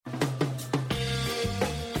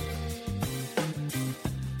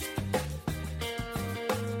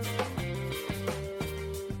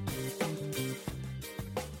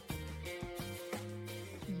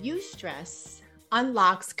stress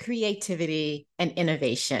unlocks creativity and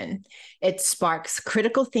innovation. It sparks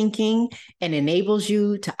critical thinking and enables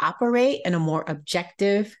you to operate in a more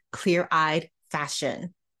objective, clear-eyed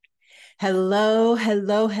fashion. Hello,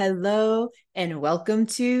 hello, hello, and welcome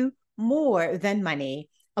to More Than Money,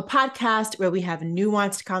 a podcast where we have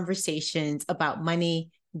nuanced conversations about money,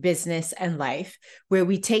 business, and life, where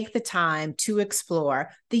we take the time to explore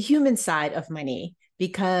the human side of money,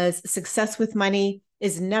 because success with money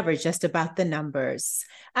is never just about the numbers.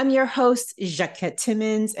 I'm your host, Jacquette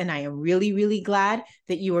Timmons, and I am really, really glad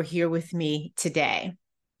that you are here with me today.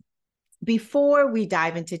 Before we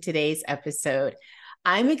dive into today's episode,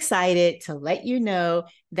 I'm excited to let you know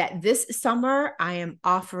that this summer I am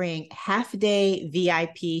offering half-day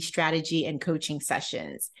VIP strategy and coaching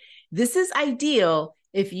sessions. This is ideal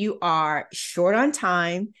if you are short on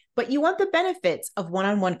time, but you want the benefits of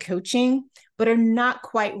one-on-one coaching, but are not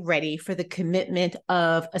quite ready for the commitment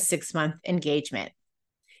of a 6-month engagement.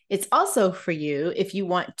 It's also for you if you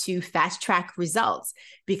want to fast track results,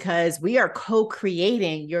 because we are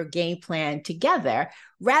co-creating your game plan together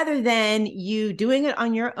rather than you doing it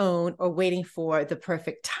on your own or waiting for the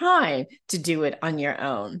perfect time to do it on your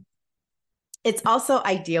own. It's also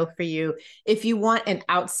ideal for you if you want an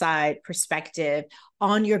outside perspective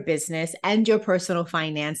on your business and your personal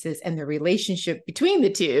finances and the relationship between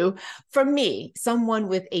the two from me, someone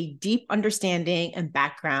with a deep understanding and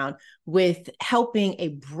background with helping a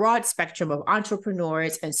broad spectrum of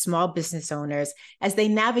entrepreneurs and small business owners as they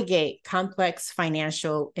navigate complex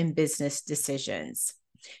financial and business decisions.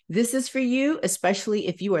 This is for you, especially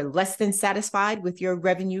if you are less than satisfied with your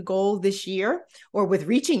revenue goal this year or with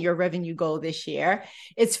reaching your revenue goal this year.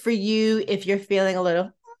 It's for you if you're feeling a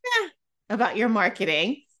little about your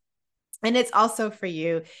marketing. And it's also for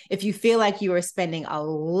you if you feel like you are spending a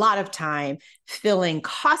lot of time filling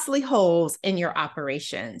costly holes in your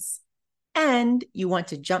operations and you want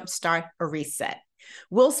to jumpstart a reset.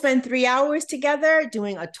 We'll spend 3 hours together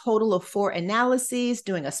doing a total of 4 analyses,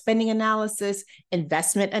 doing a spending analysis,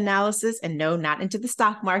 investment analysis, and no, not into the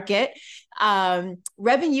stock market,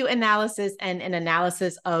 revenue analysis, and an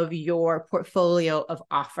analysis of your portfolio of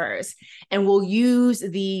offers. And we'll use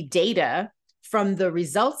the data from the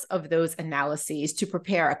results of those analyses to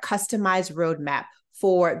prepare a customized roadmap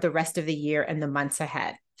for the rest of the year and the months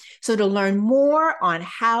ahead. So to learn more on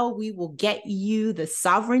how we will get you the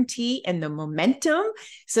sovereignty and the momentum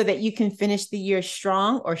so that you can finish the year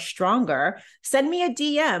strong or stronger, send me a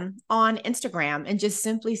DM on Instagram and just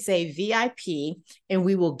simply say VIP, and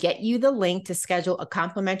we will get you the link to schedule a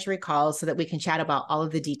complimentary call so that we can chat about all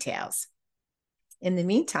of the details. In the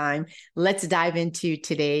meantime, let's dive into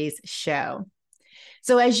today's show.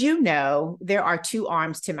 So as you know, there are 2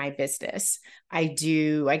 arms to my business. I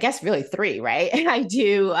do, I guess, really 3, right? I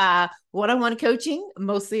do one-on-one coaching,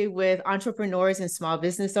 mostly with entrepreneurs and small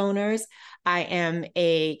business owners. I am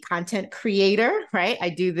a content creator, right? I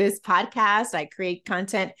do this podcast. I create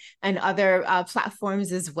content and other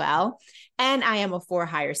platforms as well. And I am a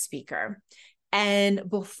for-hire speaker. And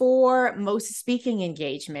before most speaking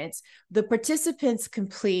engagements, the participants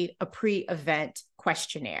complete a pre-event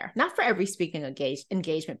questionnaire, not for every speaking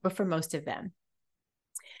engagement, but for most of them.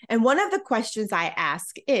 And one of the questions I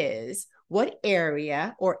ask is, what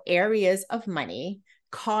area or areas of money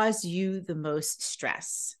cause you the most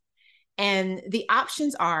stress? And the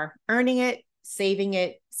options are earning it, saving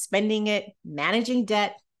it, spending it, managing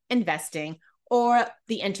debt, investing, or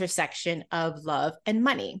the intersection of love and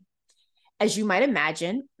money. As you might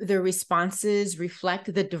imagine, the responses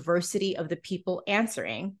reflect the diversity of the people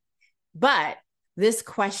answering, but this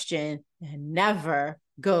question never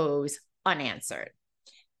goes unanswered.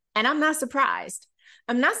 And I'm not surprised.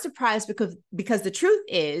 I'm not surprised because the truth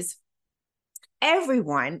is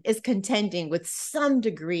everyone is contending with some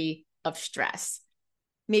degree of stress.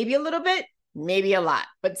 Maybe a little bit, maybe a lot,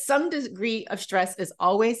 but some degree of stress is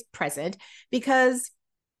always present because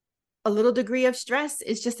a little degree of stress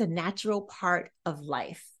is just a natural part of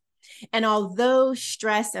life. And although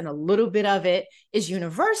stress and a little bit of it is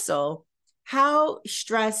universal, how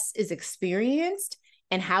stress is experienced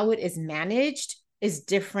and how it is managed is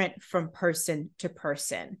different from person to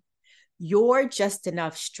person. Your just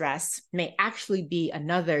enough stress may actually be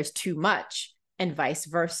another's too much and vice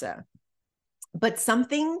versa. But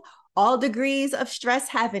something all degrees of stress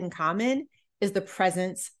have in common is the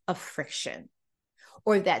presence of friction,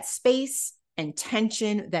 or that space and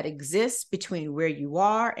tension that exists between where you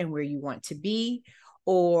are and where you want to be,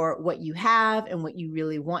 or what you have and what you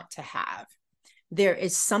really want to have. There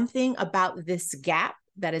is something about this gap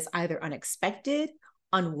that is either unexpected,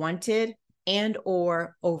 unwanted, and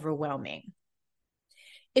or overwhelming.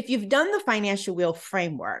 If you've done the financial wheel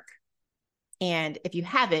framework, And if you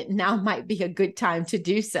haven't, now might be a good time to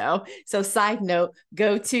do so. So side note,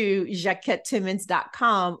 go to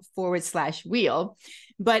JaquetteTimmons.com/wheel.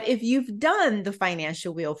 But if you've done the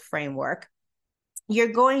financial wheel framework,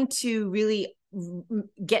 you're going to really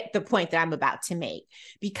get the point that I'm about to make,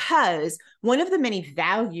 because one of the many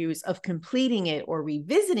values of completing it or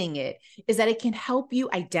revisiting it is that it can help you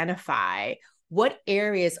identify what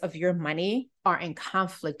areas of your money are in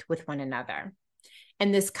conflict with one another.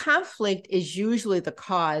 And this conflict is usually the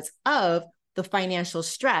cause of the financial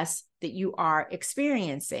stress that you are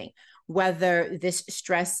experiencing, whether this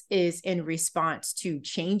stress is in response to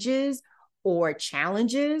changes or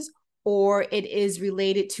challenges, or it is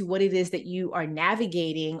related to what it is that you are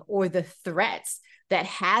navigating or the threats that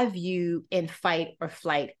have you in fight or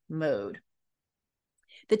flight mode.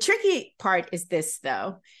 The tricky part is this,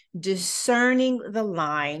 though: discerning the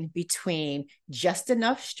line between just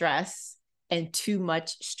enough stress and too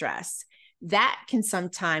much stress. That can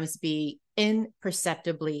sometimes be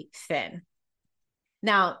imperceptibly thin.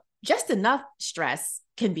 Now, just enough stress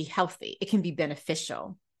can be healthy. It can be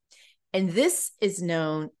beneficial. And this is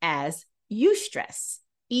known as eustress,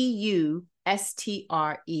 EUSTRESS.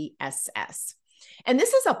 And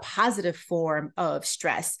this is a positive form of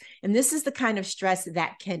stress. And this is the kind of stress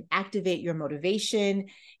that can activate your motivation.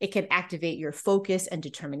 It can activate your focus and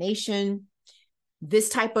determination. This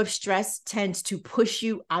type of stress tends to push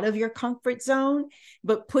you out of your comfort zone,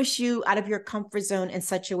 but push you out of your comfort zone in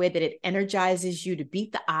such a way that it energizes you to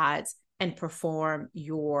beat the odds and perform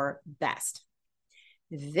your best.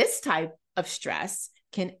 This type of stress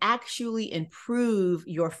can actually improve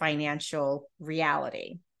your financial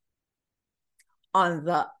reality. On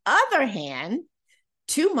the other hand,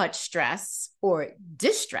 too much stress or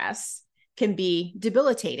distress can be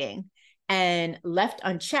debilitating, and left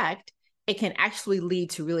unchecked, it can actually lead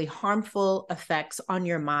to really harmful effects on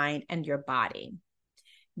your mind and your body.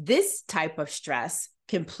 This type of stress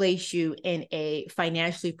can place you in a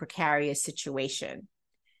financially precarious situation.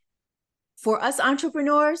 For us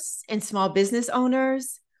entrepreneurs and small business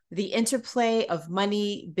owners, the interplay of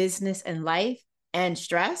money, business, and life and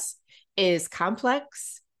stress is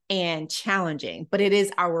complex and challenging, but it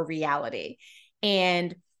is our reality.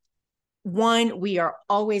 And one we are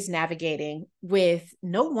always navigating with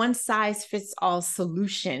no one-size-fits-all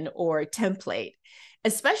solution or template,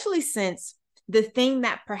 especially since the thing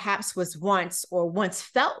that perhaps was once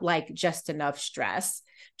felt like just enough stress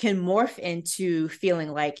can morph into feeling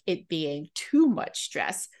like it being too much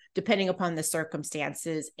stress, depending upon the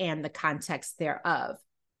circumstances and the context thereof.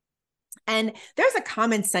 And there's a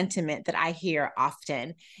common sentiment that I hear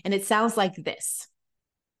often, and it sounds like this: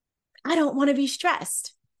 I don't want to be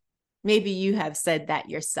stressed. Maybe you have said that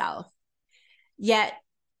yourself. Yet,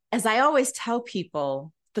 as I always tell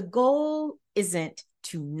people, the goal isn't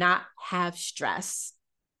to not have stress.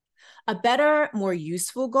 A better, more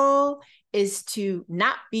useful goal is to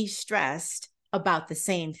not be stressed about the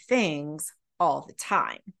same things all the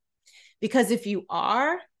time. Because if you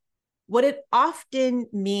are, what it often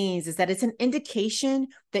means is that it's an indication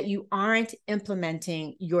that you aren't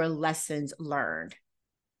implementing your lessons learned.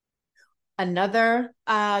 Another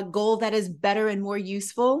goal that is better and more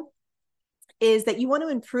useful is that you want to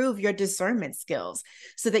improve your discernment skills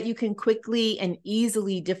so that you can quickly and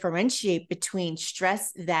easily differentiate between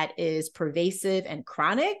stress that is pervasive and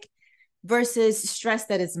chronic versus stress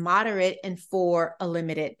that is moderate and for a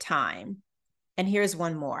limited time. And here's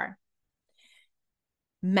one more: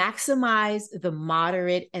 maximize the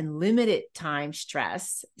moderate and limited time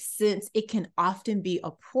stress, since it can often be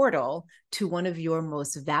a portal to one of your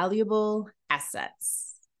most valuable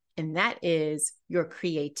assets, and that is your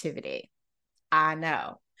creativity. I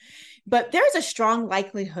know, but there's a strong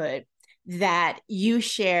likelihood that you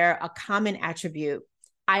share a common attribute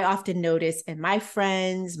I often notice in my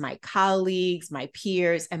friends, my colleagues, my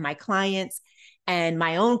peers, and my clients, and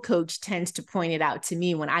my own coach tends to point it out to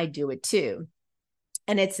me when I do it too.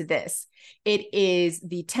 And it's this: it is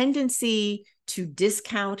the tendency to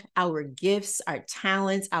discount our gifts, our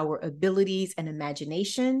talents, our abilities, and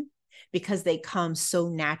imagination because they come so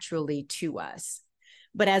naturally to us.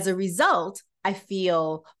 But as a result, I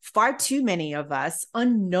feel far too many of us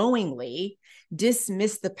unknowingly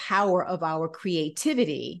dismiss the power of our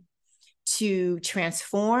creativity to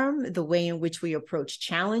transform the way in which we approach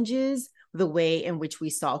challenges, the way in which we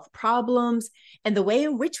solve problems, and the way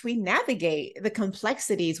in which we navigate the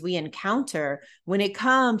complexities we encounter when it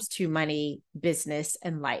comes to money, business,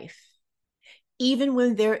 and life. Even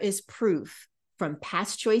when there is proof from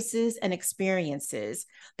past choices and experiences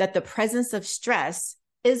that the presence of stress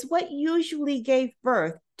is what usually gave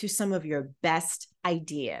birth to some of your best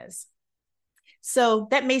ideas. So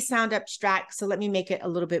that may sound abstract, so let me make it a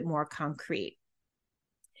little bit more concrete.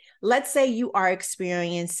 Let's say you are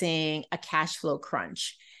experiencing a cash flow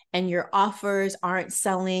crunch and your offers aren't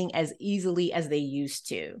selling as easily as they used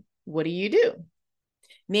to. What do?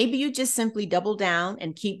 Maybe you just simply double down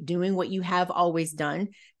and keep doing what you have always done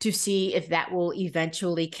to see if that will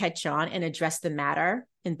eventually catch on and address the matter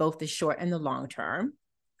in both the short and the long term.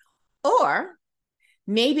 Or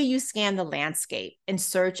maybe you scan the landscape in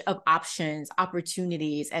search of options,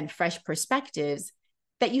 opportunities, and fresh perspectives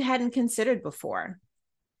that you hadn't considered before.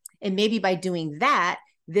 And maybe by doing that,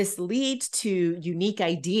 this leads to unique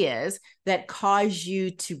ideas that cause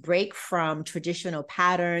you to break from traditional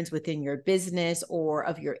patterns within your business or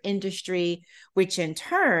of your industry, which in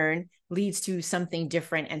turn leads to something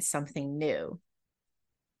different and something new.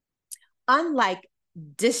 Unlike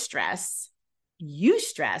distress,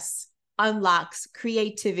 eustress unlocks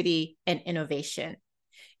creativity and innovation.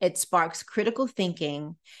 It sparks critical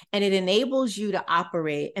thinking, and it enables you to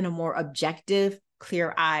operate in a more objective,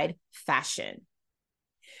 clear-eyed fashion.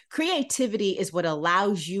 Creativity is what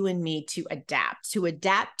allows you and me to adapt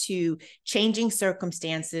to changing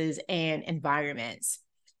circumstances and environments.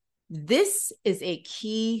 This is a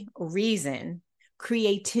key reason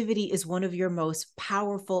creativity is one of your most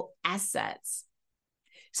powerful assets.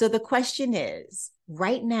 So the question is,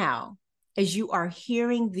 right now, as you are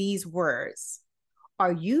hearing these words,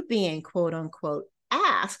 are you being, quote unquote,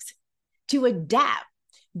 asked to adapt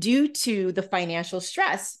due to the financial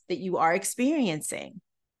stress that you are experiencing?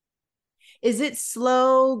 Is it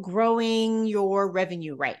slow growing your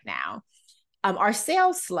revenue right now? Are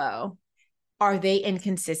sales slow? Are they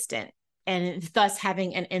inconsistent and thus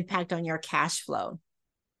having an impact on your cash flow?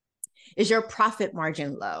 Is your profit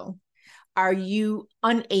margin low? Are you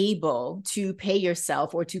unable to pay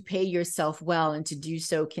yourself or to pay yourself well and to do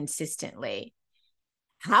so consistently?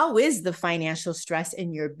 How is the financial stress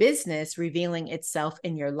in your business revealing itself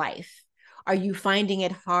in your life? Are you finding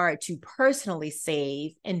it hard to personally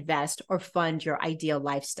save, invest, or fund your ideal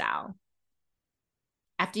lifestyle?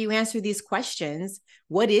 After you answer these questions,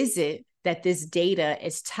 what is it that this data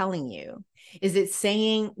is telling you? Is it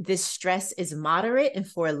saying this stress is moderate and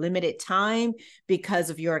for a limited time because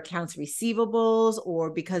of your accounts receivables or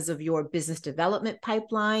because of your business development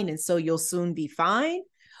pipeline, and so you'll soon be fine?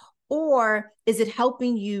 Or is it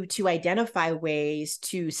helping you to identify ways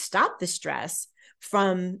to stop the stress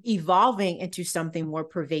from evolving into something more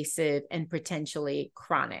pervasive and potentially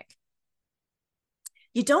chronic?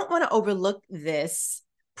 You don't want to overlook this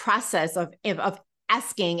process of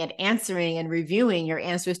asking and answering and reviewing your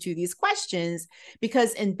answers to these questions,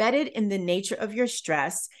 because embedded in the nature of your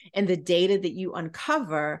stress and the data that you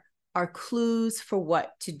uncover are clues for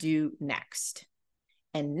what to do next.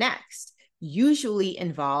 And next usually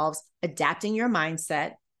involves adapting your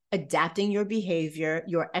mindset, adapting your behavior,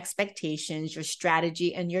 your expectations, your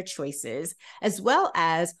strategy, and your choices, as well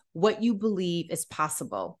as what you believe is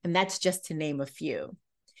possible. And that's just to name a few.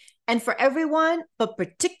 And for everyone, but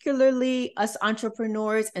particularly us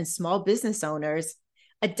entrepreneurs and small business owners,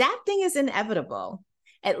 adapting is inevitable.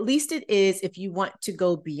 At least it is if you want to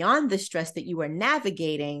go beyond the stress that you are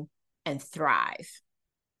navigating and thrive.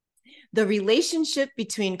 The relationship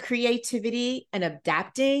between creativity and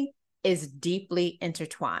adapting is deeply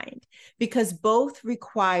intertwined because both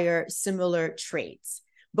require similar traits.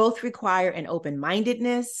 Both require an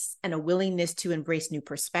open-mindedness and a willingness to embrace new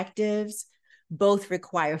perspectives. Both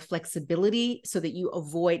require flexibility so that you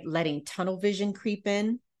avoid letting tunnel vision creep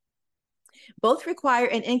in. Both require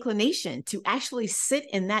an inclination to actually sit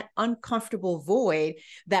in that uncomfortable void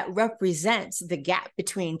that represents the gap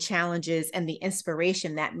between challenges and the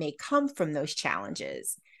inspiration that may come from those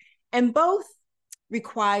challenges. And both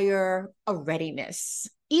require a readiness,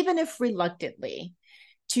 even if reluctantly,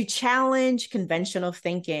 to challenge conventional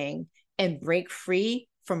thinking and break free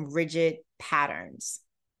from rigid patterns.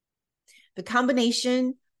 The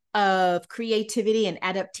combination of creativity and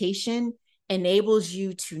adaptation enables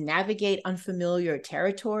you to navigate unfamiliar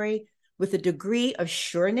territory with a degree of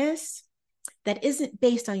sureness that isn't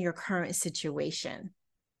based on your current situation.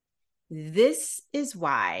 This is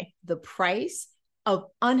why the price of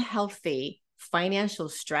unhealthy financial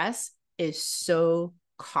stress is so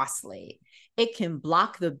costly. It can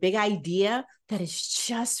block the big idea that is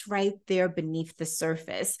just right there beneath the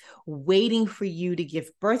surface, waiting for you to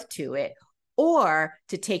give birth to it or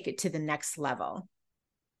to take it to the next level.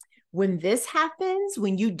 When this happens,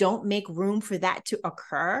 when you don't make room for that to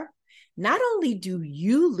occur, not only do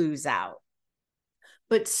you lose out,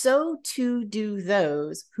 but so too do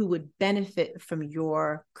those who would benefit from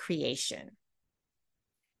your creation.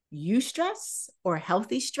 Eustress or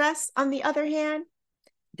healthy stress, on the other hand,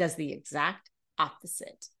 does the exact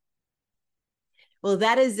opposite. Well,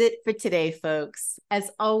 that is it for today, folks.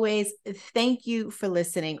 As always, thank you for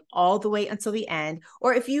listening all the way until the end.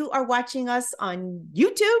 Or if you are watching us on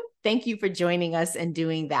YouTube, thank you for joining us and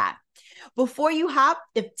doing that. Before you hop,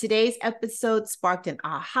 if today's episode sparked an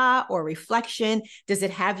aha or reflection, does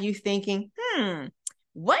it have you thinking,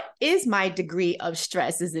 what is my degree of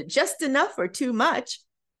stress? Is it just enough or too much?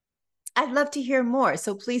 I'd love to hear more,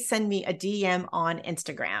 so please send me a DM on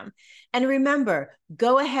Instagram. And remember,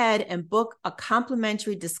 go ahead and book a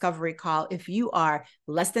complimentary discovery call if you are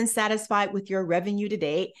less than satisfied with your revenue to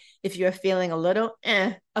date, if you're feeling a little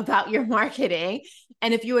about your marketing,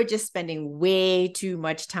 and if you are just spending way too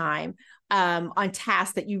much time on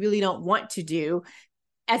tasks that you really don't want to do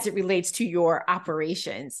as it relates to your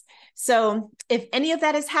operations. So if any of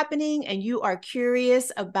that is happening and you are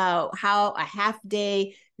curious about how a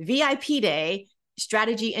half-day VIP day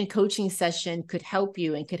strategy and coaching session could help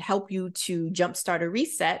you and could help you to jumpstart a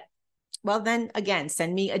reset, well, then again,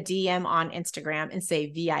 send me a DM on Instagram and say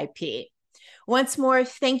VIP. Once more,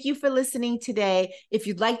 thank you for listening today. If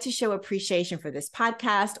you'd like to show appreciation for this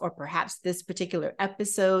podcast or perhaps this particular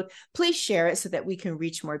episode, please share it so that we can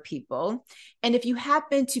reach more people. And if you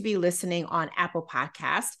happen to be listening on Apple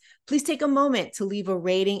Podcasts, please take a moment to leave a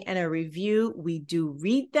rating and a review. We do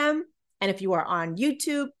read them. And if you are on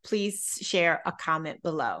YouTube, please share a comment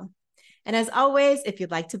below. And as always, if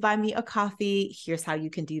you'd like to buy me a coffee, here's how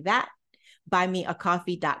you can do that.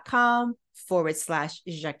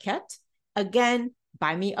 buymeacoffee.com/Jaquette. Again,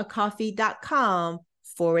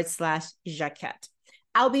 buymeacoffee.com/Jaquette.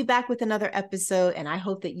 I'll be back with another episode, and I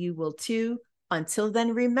hope that you will too. Until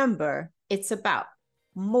then, remember, it's about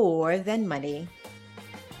more than money.